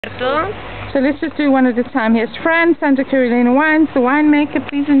So let's just do one at a time. Here's Fran, Santa Carolina Wines, the winemaker.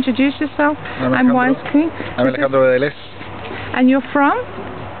 Please introduce yourself. I'm Wisequeen. I'm Alejandro de Deleuze. And you're from?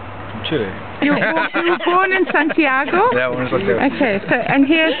 Chile. You were born in Santiago? Yeah, born in Santiago. Okay, so, and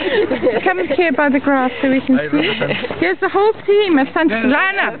here's, come here by the grass so we can see. Here's the whole team of Santa,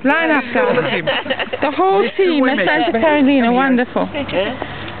 line up guys. The whole team of Santa Carolina, wonderful.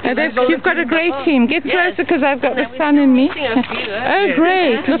 You've got a great team. Get closer because I've got the sun in me. Oh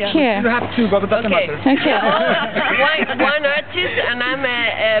great, look here. You have two, but it doesn't matter. Okay. One artist and I'm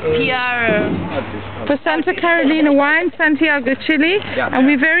a PR for Santa Carolina Wine, Santiago, Chile, and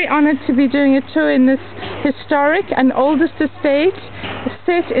we're very honored to be doing a tour in this historic and oldest estate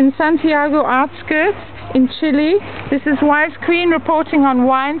set in Santiago outskirts in Chile. This is Wisequeen reporting on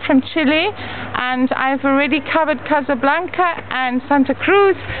wine from Chile, and I've already covered Casablanca and Santa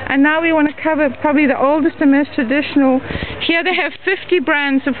Cruz, and now we want to cover probably the oldest and most traditional. Here they have 50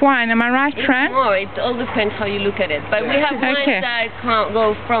 brands of wine, am I right, Fran? No, it all depends how you look at it, but we have wines that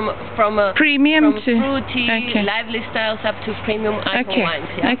go from premium from to fruity, lively styles up to premium alcohol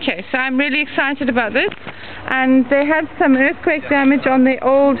wines. Okay, so I'm really excited about this, and they had some earthquake damage on the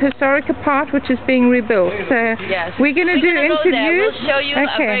old historical part which is being rebuilt. So we're going to do interviews. We'll show you a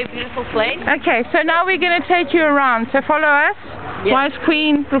very beautiful place. Okay, so now we're going to take you around. So follow us.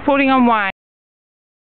 Wisequeen reporting on wine.